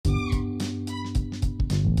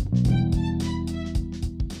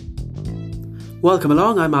Welcome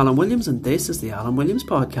along, I'm Alan Williams and this is the Alan Williams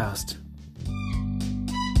Podcast.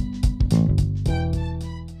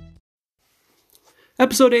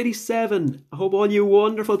 Episode 87. I hope all you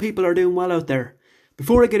wonderful people are doing well out there.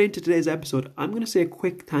 Before I get into today's episode, I'm going to say a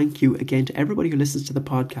quick thank you again to everybody who listens to the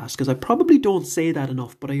podcast, because I probably don't say that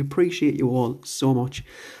enough, but I appreciate you all so much.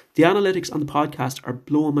 The analytics on the podcast are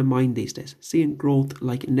blowing my mind these days, seeing growth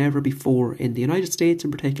like never before in the United States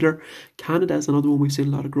in particular. Canada is another one we've seen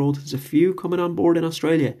a lot of growth. There's a few coming on board in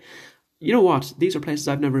Australia. You know what? These are places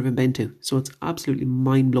I've never even been to, so it's absolutely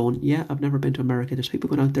mind-blowing. Yeah, I've never been to America. There's people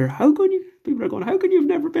going out there, people are going, how can you have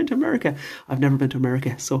never been to America? I've never been to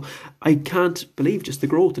America, so I can't believe just the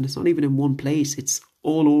growth, and it's not even in one place. It's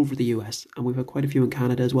all over the US, and we've had quite a few in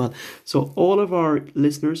Canada as well. So all of our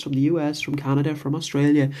listeners from the US, from Canada, from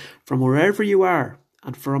Australia, from wherever you are,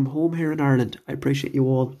 and from home here in Ireland, I appreciate you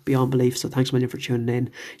all beyond belief, so thanks a million for tuning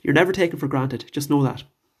in. You're never taken for granted, just know that.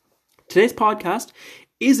 Today's podcast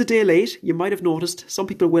is a day late. You might have noticed. Some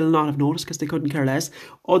people will not have noticed because they couldn't care less.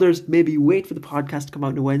 Others maybe wait for the podcast to come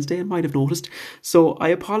out on a Wednesday and might have noticed. So I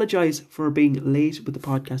apologise for being late with the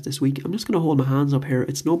podcast this week. I'm just going to hold my hands up here.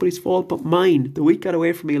 It's nobody's fault but mine. The week got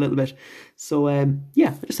away from me a little bit. So I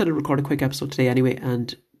just had to record a quick episode today anyway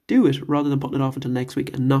and do it rather than putting it off until next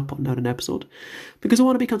week and not putting out an episode, because I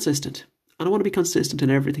want to be consistent. And I want to be consistent in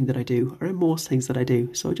everything that I do, or in most things that I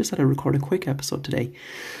do. So I just had to record a quick episode today.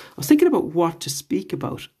 I was thinking about what to speak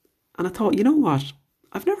about. And I thought, you know what?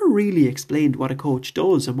 I've never really explained what a coach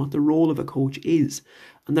does and what the role of a coach is.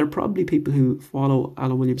 And there are probably people who follow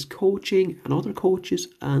Alan Williams coaching and other coaches,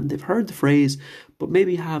 and they've heard the phrase, but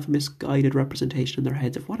maybe have misguided representation in their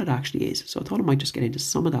heads of what it actually is. So I thought I might just get into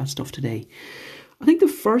some of that stuff today. I think the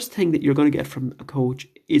first thing that you're going to get from a coach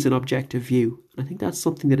is an objective view. And I think that's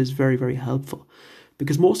something that is very, very helpful.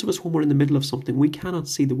 Because most of us, when we're in the middle of something, we cannot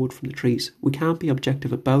see the wood from the trees. We can't be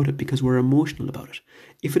objective about it because we're emotional about it.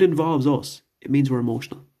 If it involves us, it means we're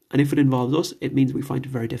emotional. And if it involves us, it means we find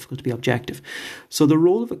it very difficult to be objective. So the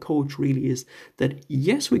role of a coach really is that,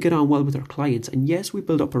 yes, we get on well with our clients, and yes, we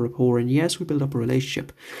build up a rapport, and yes, we build up a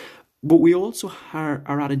relationship, but we also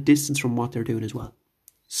are at a distance from what they're doing as well.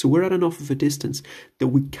 So we're at enough of a distance that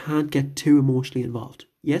we can't get too emotionally involved.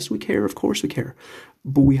 Yes, we care, of course we care,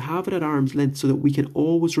 but we have it at arm's length so that we can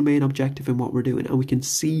always remain objective in what we're doing, and we can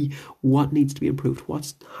see what needs to be improved,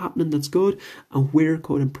 what's happening that's good, and where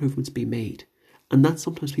could improvements be made. And that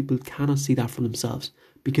sometimes people cannot see that for themselves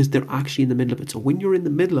because they're actually in the middle of it. So when you're in the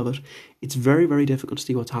middle of it, it's very, very difficult to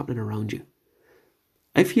see what's happening around you.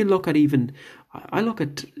 If you look at I look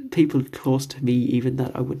at people close to me even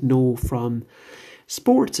that I would know from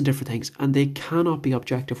sports and different things, and they cannot be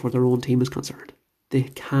objective where their own team is concerned. They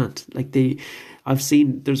can't. I've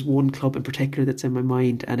seen, there's one club in particular that's in my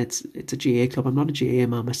mind, and it's a GAA club. I'm not a GAA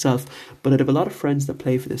man myself, but I have a lot of friends that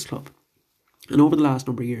play for this club. And over the last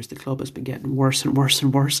number of years, the club has been getting worse and worse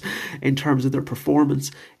and worse in terms of their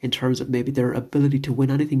performance, in terms of maybe their ability to win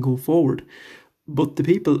anything going forward. But the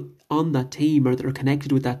people on that team, or that are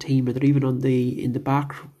connected with that team, or they're even in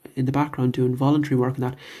the background doing voluntary work and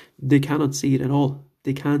that, they cannot see it at all.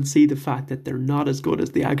 They can't see the fact that they're not as good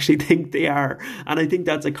as they actually think they are. And I think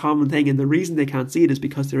that's a common thing. And the reason they can't see it is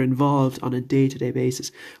because they're involved on a day-to-day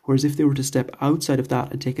basis. Whereas if they were to step outside of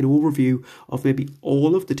that and take an overview of maybe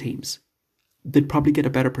all of the teams, they'd probably get a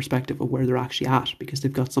better perspective of where they're actually at because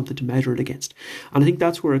they've got something to measure it against. And I think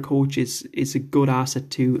that's where a coach is a good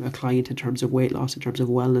asset to a client in terms of weight loss, in terms of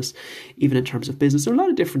wellness, even in terms of business. There are a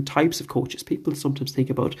lot of different types of coaches. People sometimes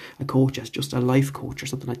think about a coach as just a life coach or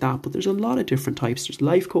something like that, but there's a lot of different types. There's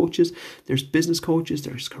life coaches, there's business coaches,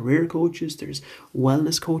 there's career coaches, there's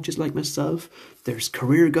wellness coaches like myself, there's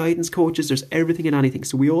career guidance coaches, there's everything and anything.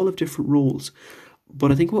 So we all have different roles. But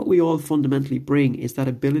I think what we all fundamentally bring is that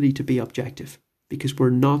ability to be objective, because we're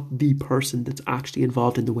not the person that's actually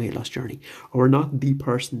involved in the weight loss journey, or we're not the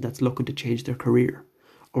person that's looking to change their career,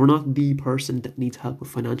 or we're not the person that needs help with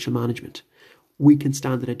financial management. We can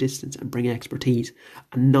stand at a distance and bring expertise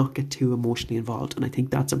and not get too emotionally involved. And I think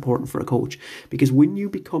that's important for a coach, because when you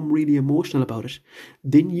become really emotional about it,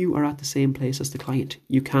 then you are at the same place as the client.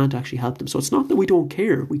 You can't actually help them. So it's not that we don't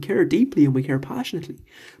care. We care deeply and we care passionately,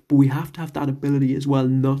 but we have to have that ability as well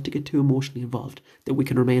not to get too emotionally involved, that we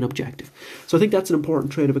can remain objective. So I think that's an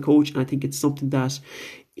important trait of a coach, and I think it's something that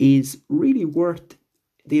is really worth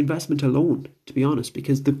the investment alone, to be honest,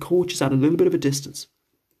 because the coach is at a little bit of a distance.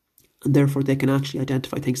 And therefore they can actually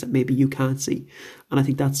identify things that maybe you can't see. And I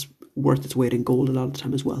think that's worth its weight in gold a lot of the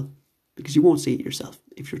time as well, because you won't see it yourself.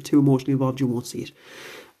 If you're too emotionally involved, you won't see it.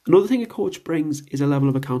 Another thing a coach brings is a level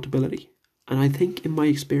of accountability. And I think in my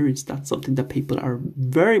experience, that's something that people are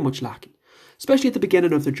very much lacking. especially at the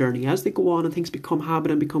beginning of their journey. As they go on and things become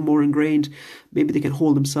habit and become more ingrained, maybe they can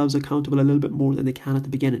hold themselves accountable a little bit more than they can at the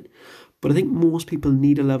beginning. But I think most people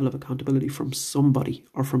need a level of accountability from somebody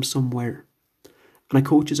or from somewhere. And a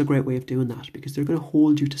coach is a great way of doing that, because they're going to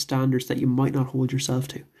hold you to standards that you might not hold yourself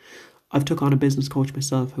to. I've took on a business coach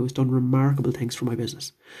myself who has done remarkable things for my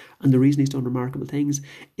business. And the reason he's done remarkable things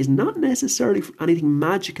is not necessarily for anything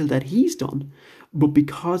magical that he's done, but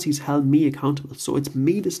because he's held me accountable. So it's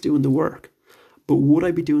me that's doing the work. But would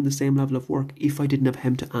I be doing the same level of work if I didn't have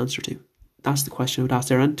him to answer to? That's the question I would ask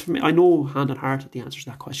there. And for me, I know hand on heart that the answer to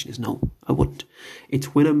that question is no, I wouldn't.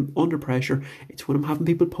 It's when I'm under pressure, it's when I'm having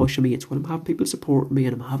people pushing me, it's when I'm having people supporting me,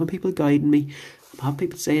 and I'm having people guiding me. I'm having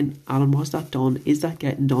people saying, Alan, was that done? Is that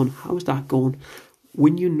getting done? How is that going?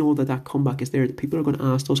 When you know that that comeback is there, that people are going to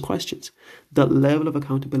ask those questions, that level of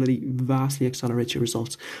accountability vastly accelerates your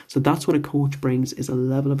results. So that's what a coach brings, is a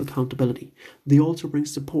level of accountability. They also bring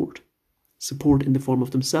support. Support in the form of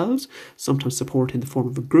themselves, sometimes support in the form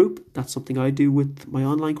of a group. That's something I do with my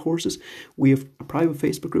online courses. We have a private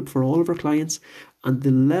Facebook group for all of our clients, and the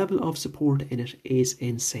level of support in it is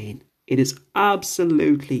insane. It is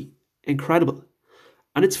absolutely incredible.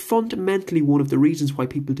 And it's fundamentally one of the reasons why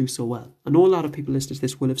people do so well. I know a lot of people listening to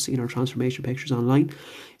this will have seen our transformation pictures online.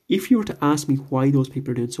 If you were to ask me why those people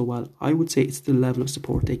are doing so well, I would say it's the level of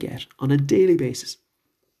support they get on a daily basis.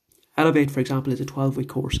 Elevate, for example, is a 12-week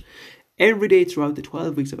course. Every day throughout the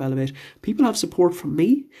 12 weeks of Elevate, people have support from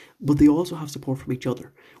me, but they also have support from each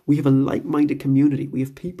other. We have a like-minded community. We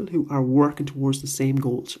have people who are working towards the same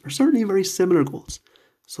goals, or certainly very similar goals.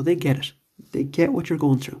 So they get it. They get what you're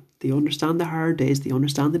going through. They understand the hard days. They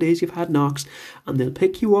understand the days you've had knocks, and they'll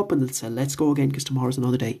pick you up and they'll say, let's go again, because tomorrow's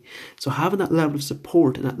another day. So having that level of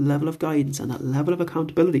support and that level of guidance and that level of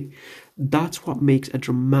accountability, that's what makes a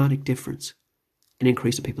dramatic difference in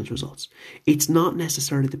increasing people's results. It's not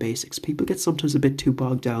necessarily the basics. People get sometimes a bit too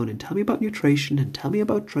bogged down and tell me about nutrition and tell me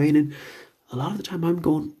about training. A lot of the time I'm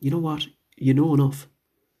going, you know what? You know enough.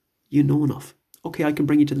 You know enough. Okay, I can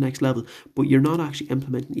bring you to the next level, but you're not actually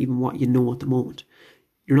implementing even what you know at the moment.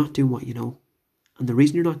 You're not doing what you know. And the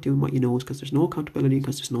reason you're not doing what you know is because there's no accountability,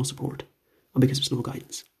 because there's no support, and because there's no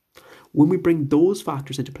guidance. When we bring those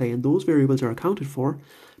factors into play and those variables are accounted for,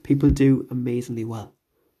 people do amazingly well.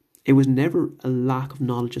 It was never a lack of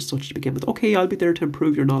knowledge as such to begin with. Okay, I'll be there to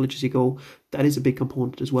improve your knowledge as you go. That is a big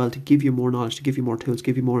component as well, to give you more knowledge, to give you more tools,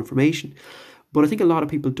 give you more information. But I think a lot of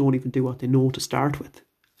people don't even do what they know to start with.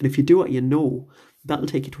 And if you do what you know, that'll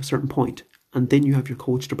take you to a certain point. And then you have your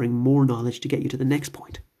coach to bring more knowledge to get you to the next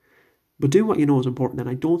point. But doing what you know is important. And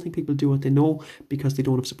I don't think people do what they know because they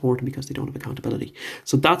don't have support and because they don't have accountability.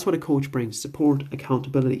 So that's what a coach brings: support,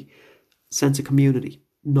 accountability, sense of community,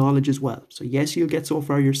 knowledge as well. So yes, you'll get so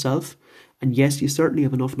far yourself, and yes, you certainly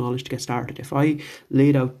have enough knowledge to get started. If I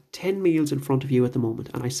laid out 10 meals in front of you at the moment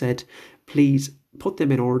and I said, please put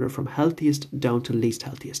them in order from healthiest down to least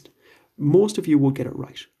healthiest, most of you would get it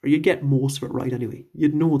right, or you'd get most of it right anyway.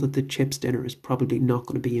 You'd know that the chips dinner is probably not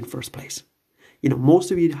going to be in first place. You know,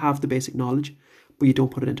 most of you have the basic knowledge, but you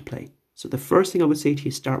don't put it into play. So the first thing I would say to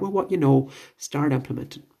you, start with what you know, start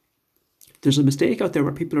implementing. There's a mistake out there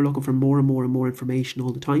where people are looking for more and more and more information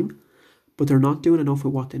all the time, but they're not doing enough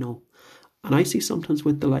with what they know. And I see sometimes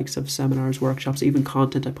with the likes of seminars, workshops, even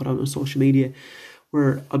content I put out on social media,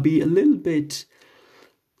 where I'd be a little bit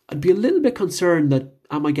concerned that,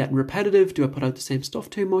 am I getting repetitive? Do I put out the same stuff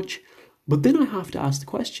too much? But then I have to ask the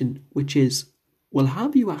question, which is, well,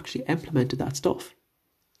 have you actually implemented that stuff?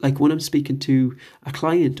 Like when I'm speaking to a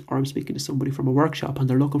client or I'm speaking to somebody from a workshop and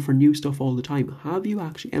they're looking for new stuff all the time, have you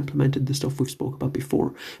actually implemented the stuff we've spoke about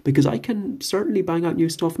before? Because I can certainly bang out new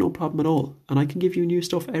stuff, no problem at all. And I can give you new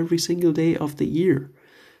stuff every single day of the year.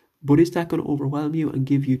 But is that going to overwhelm you and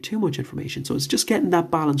give you too much information? So it's just getting that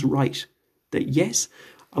balance right. That yes,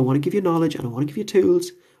 I want to give you knowledge and I want to give you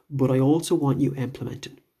tools, but I also want you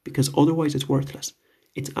implementing, because otherwise it's worthless.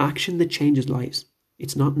 It's action that changes lives.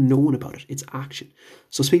 It's not knowing about it, it's action.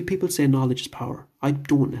 So people say knowledge is power. I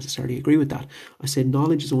don't necessarily agree with that. I say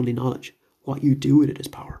knowledge is only knowledge. What you do with it is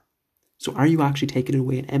power. So are you actually taking it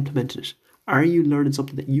away and implementing it? Are you learning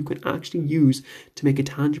something that you can actually use to make a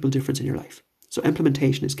tangible difference in your life? So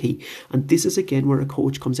implementation is key. And this is again where a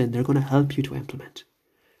coach comes in. They're going to help you to implement.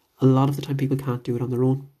 A lot of the time people can't do it on their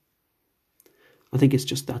own. I think it's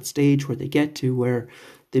just that stage where they get to where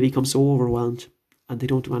they become so overwhelmed and they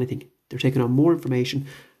don't do anything. They're taking on more information.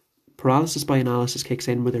 Paralysis by analysis kicks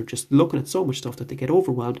in, where they're just looking at so much stuff that they get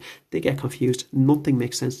overwhelmed, they get confused, nothing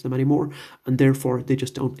makes sense to them anymore, and therefore they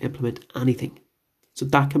just don't implement anything. So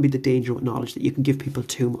that can be the danger with knowledge, that you can give people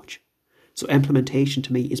too much. So implementation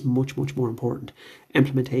to me is much, much more important.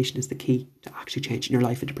 Implementation is the key to actually changing your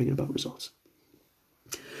life and to bringing about results.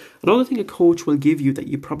 Another thing a coach will give you that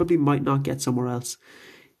you probably might not get somewhere else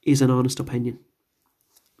is an honest opinion.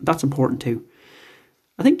 That's important too.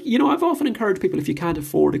 I think, I've often encouraged people, if you can't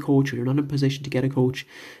afford a coach or you're not in a position to get a coach,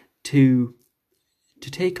 to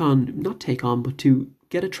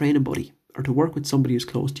get a training buddy or to work with somebody who's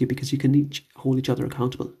close to you, because you can each hold each other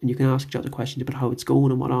accountable and you can ask each other questions about how it's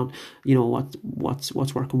going and what's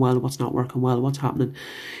working well, what's not working well, what's happening.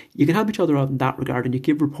 You can help each other out in that regard and you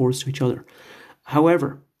give reports to each other.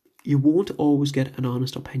 However, you won't always get an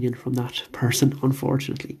honest opinion from that person,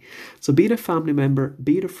 unfortunately. So be it a family member,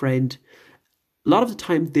 be it a friend, a lot of the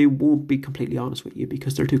time they won't be completely honest with you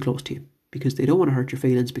because they're too close to you, because they don't want to hurt your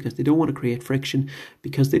feelings, because they don't want to create friction,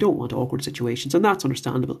 because they don't want awkward situations, and that's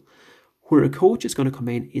understandable. Where a coach is going to come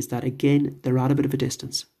in is that, again, they're at a bit of a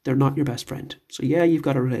distance. They're not your best friend. So yeah, you've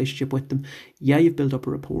got a relationship with them. Yeah, you've built up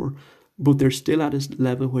a rapport, but they're still at a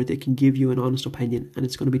level where they can give you an honest opinion and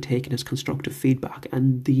it's going to be taken as constructive feedback.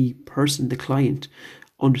 And the person, the client,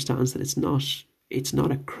 understands that it's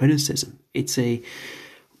not a criticism. It's a,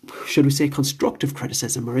 should we say, constructive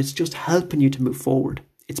criticism, or it's just helping you to move forward.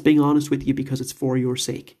 It's being honest with you because it's for your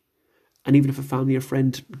sake. And even if a family or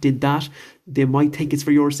friend did that, they might think it's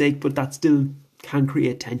for your sake, but that still can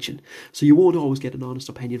create tension. So you won't always get an honest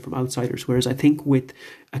opinion from outsiders. Whereas I think with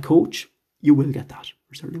a coach, you will get that.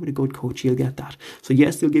 Or certainly with a good coach, you'll get that. So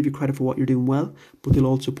yes, they'll give you credit for what you're doing well, but they'll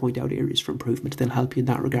also point out areas for improvement. They'll help you in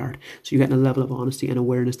that regard. So you're getting a level of honesty and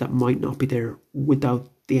awareness that might not be there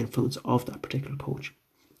without the influence of that particular coach.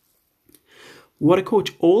 What a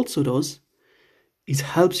coach also does is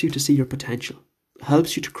helps you to see your potential,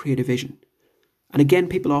 helps you to create a vision. And again,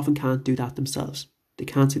 people often can't do that themselves. They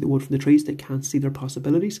can't see the wood from the trees. They can't see their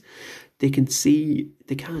possibilities. They look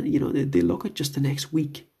at just the next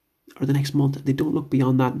week or the next month. They don't look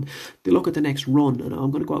beyond that. And they look at the next run, and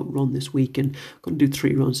I'm going to go out and run this week, and I'm going to do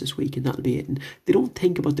 3 runs this week, and that'll be it. And they don't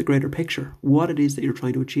think about the greater picture, what it is that you're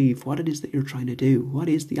trying to achieve, what it is that you're trying to do, what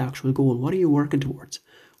is the actual goal, what are you working towards,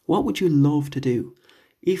 what would you love to do?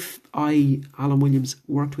 If I, Alan Williams,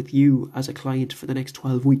 worked with you as a client for the next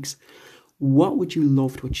 12 weeks, what would you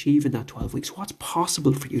love to achieve in that 12 weeks? What's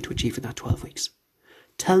possible for you to achieve in that 12 weeks?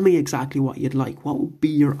 Tell me exactly what you'd like. What would be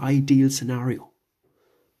your ideal scenario?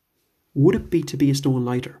 Would it be to be a stone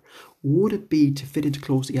lighter? Would it be to fit into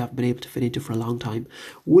clothes that you haven't been able to fit into for a long time?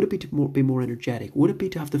 Would it be to be more energetic? Would it be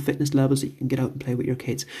to have the fitness levels that you can get out and play with your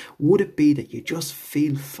kids? Would it be that you just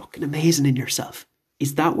feel fucking amazing in yourself?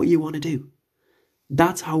 Is that what you want to do?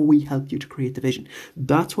 That's how we help you to create the vision.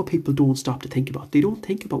 That's what people don't stop to think about. They don't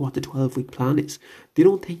think about what the 12-week plan is. They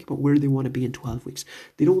don't think about where they want to be in 12 weeks.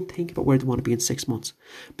 They don't think about where they want to be in 6 months,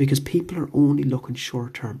 because people are only looking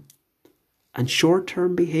short term. And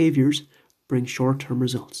short-term behaviours bring short-term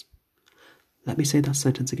results. Let me say that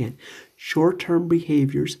sentence again. Short-term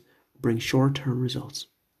behaviours bring short-term results.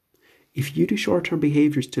 If you do short-term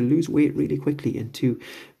behaviours to lose weight really quickly and to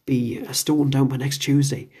be a stone down by next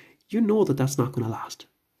Tuesday, you know that that's not going to last.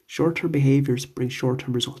 Short-term behaviours bring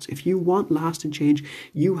short-term results. If you want lasting change,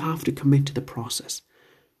 you have to commit to the process.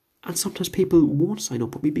 And sometimes people won't sign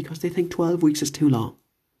up with me because they think 12 weeks is too long.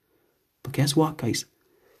 But guess what, guys?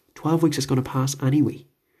 12 weeks is going to pass anyway.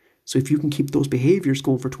 So if you can keep those behaviours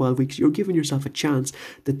going for 12 weeks, you're giving yourself a chance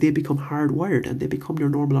that they become hardwired and they become your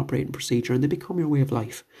normal operating procedure and they become your way of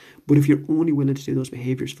life. But if you're only willing to do those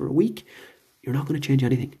behaviours for a week, you're not going to change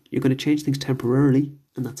anything. You're going to change things temporarily,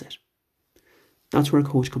 and that's it. That's where a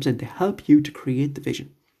coach comes in to help you to create the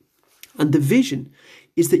vision. And the vision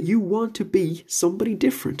is that you want to be somebody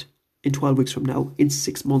different in 12 weeks from now, in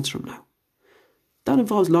 6 months from now. That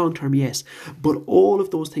involves long-term, yes, but all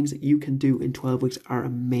of those things that you can do in 12 weeks are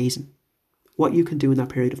amazing. What you can do in that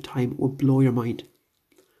period of time will blow your mind.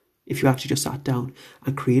 If you actually just sat down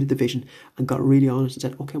and created the vision and got really honest and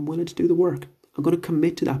said, okay, I'm willing to do the work. I'm going to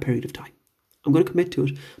commit to that period of time. I'm going to commit to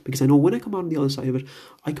it because I know when I come out on the other side of it,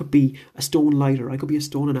 I could be a stone lighter. I could be a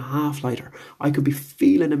stone and a half lighter. I could be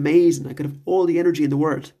feeling amazing. I could have all the energy in the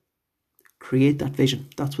world. Create that vision.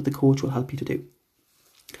 That's what the coach will help you to do.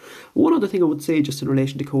 One other thing I would say just in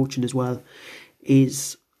relation to coaching as well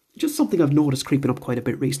is just something I've noticed creeping up quite a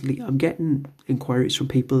bit recently. I'm getting inquiries from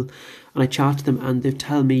people and I chat to them and they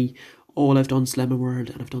tell me, oh, I've done Slimming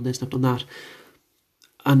World and I've done this and I've done that.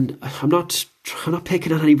 And I'm not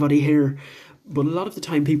picking on anybody here, but a lot of the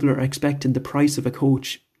time people are expecting the price of a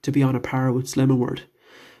coach to be on a par with Slimming World.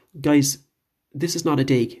 Guys, this is not a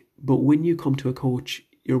dig, but when you come to a coach,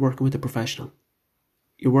 you're working with a professional.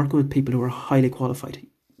 You're working with people who are highly qualified.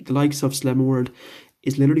 The likes of Slimming World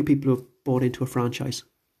is literally people who have bought into a franchise.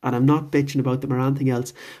 And I'm not bitching about them or anything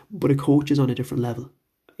else, but a coach is on a different level.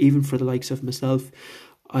 Even for the likes of myself,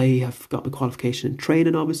 I have got my qualification in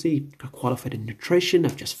training, obviously, got qualified in nutrition,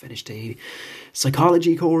 I've just finished a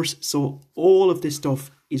psychology course. So all of this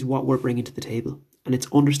stuff is what we're bringing to the table. And it's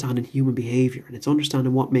understanding human behaviour, and it's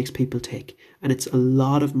understanding what makes people tick. And it's a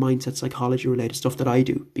lot of mindset psychology related stuff that I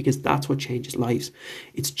do, because that's what changes lives.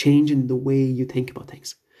 It's changing the way you think about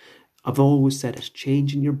things. I've always said it,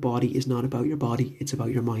 changing your body is not about your body, it's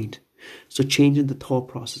about your mind. So changing the thought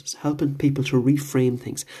processes, helping people to reframe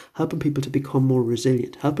things, helping people to become more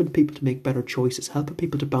resilient, helping people to make better choices, helping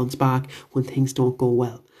people to bounce back when things don't go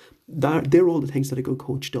well. They're all the things that a good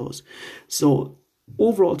coach does. So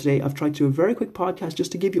overall today, I've tried to do a very quick podcast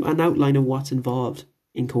just to give you an outline of what's involved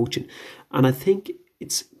in coaching. And I think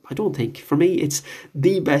for me, it's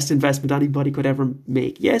the best investment anybody could ever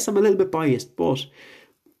make. Yes, I'm a little bit biased, but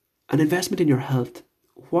an investment in your health,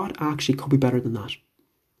 what actually could be better than that?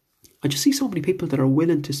 I just see so many people that are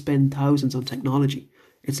willing to spend thousands on technology.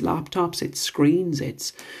 It's laptops, it's screens,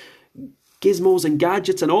 it's gizmos and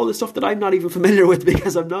gadgets and all the stuff that I'm not even familiar with,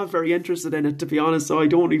 because I'm not very interested in it, to be honest. So I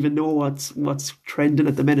don't even know what's trending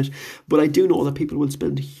at the minute. But I do know that people will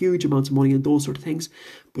spend huge amounts of money on those sort of things.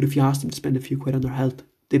 But if you ask them to spend a few quid on their health,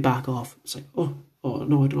 they back off. It's like, oh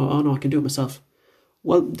no, I don't know. Oh no, I can do it myself.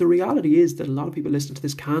 Well, the reality is that a lot of people listening to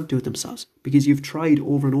this can't do it themselves, because you've tried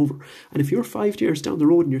over and over. And if you're 5 years down the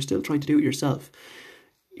road and you're still trying to do it yourself,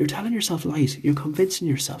 you're telling yourself lies. You're convincing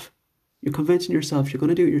yourself. You're convincing yourself you're going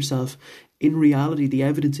to do it yourself. In reality, the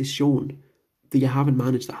evidence is shown that you haven't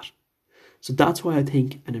managed that. So that's why I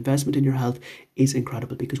think an investment in your health is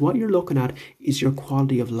incredible, because what you're looking at is your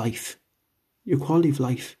quality of life. Your quality of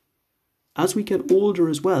life. As we get older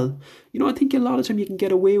as well, I think a lot of time you can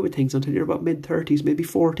get away with things until you're about mid-30s, maybe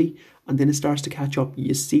 40, and then it starts to catch up.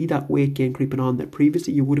 You see that weight gain creeping on that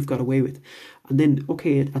previously you would have got away with. And then,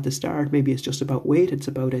 okay, at the start, maybe it's just about weight, it's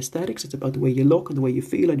about aesthetics, it's about the way you look and the way you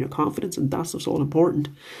feel and your confidence, and that's what's all important.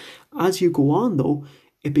 As you go on, though,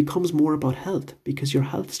 it becomes more about health, because your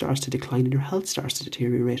health starts to decline and your health starts to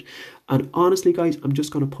deteriorate. And honestly, guys, I'm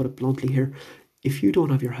just going to put it bluntly here. If you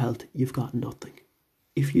don't have your health, you've got nothing.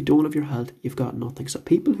 If you don't have your health, you've got nothing. So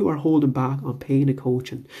people who are holding back on paying a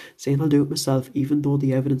coach and saying, I'll do it myself, even though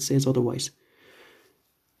the evidence says otherwise,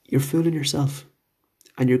 you're fooling yourself.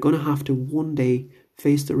 And you're going to have to one day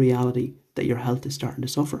face the reality that your health is starting to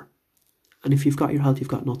suffer. And if you've got your health, you've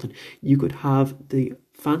got nothing. You could have the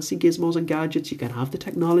fancy gizmos and gadgets. You can have the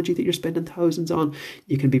technology that you're spending thousands on.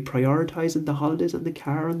 You can be prioritising the holidays and the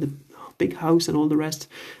car and the big house and all the rest.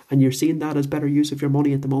 And you're seeing that as better use of your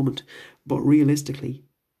money at the moment. But realistically,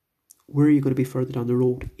 where are you going to be further down the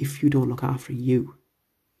road if you don't look after you?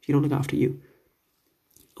 If you don't look after you.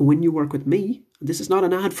 And when you work with me, and this is not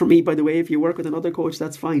an ad for me, by the way, if you work with another coach,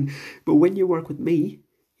 that's fine. But when you work with me,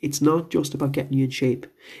 it's not just about getting you in shape.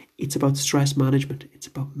 It's about stress management. It's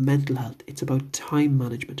about mental health. It's about time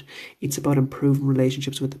management. It's about improving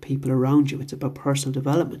relationships with the people around you. It's about personal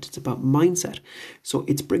development. It's about mindset. So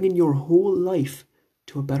it's bringing your whole life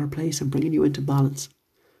to a better place and bringing you into balance.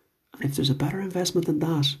 And if there's a better investment than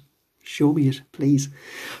that, show me it, please.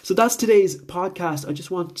 So that's today's podcast. I just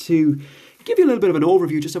want to give you a little bit of an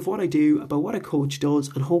overview just of what I do, about what a coach does,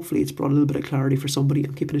 and hopefully it's brought a little bit of clarity for somebody.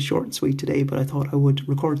 I'm keeping it short and sweet today, but I thought I would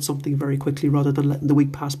record something very quickly rather than letting the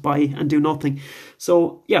week pass by and do nothing.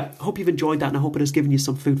 So yeah, I hope you've enjoyed that, and I hope it has given you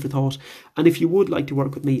some food for thought. And if you would like to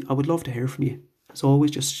work with me, I would love to hear from you. As always,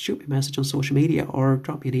 just shoot me a message on social media or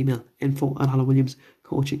drop me an email,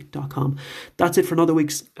 info@alanwilliamscoaching.com. That's it for another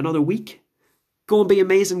week. Go and be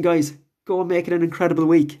amazing, guys. Go and make it an incredible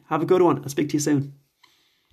week. Have a good one. I'll speak to you soon.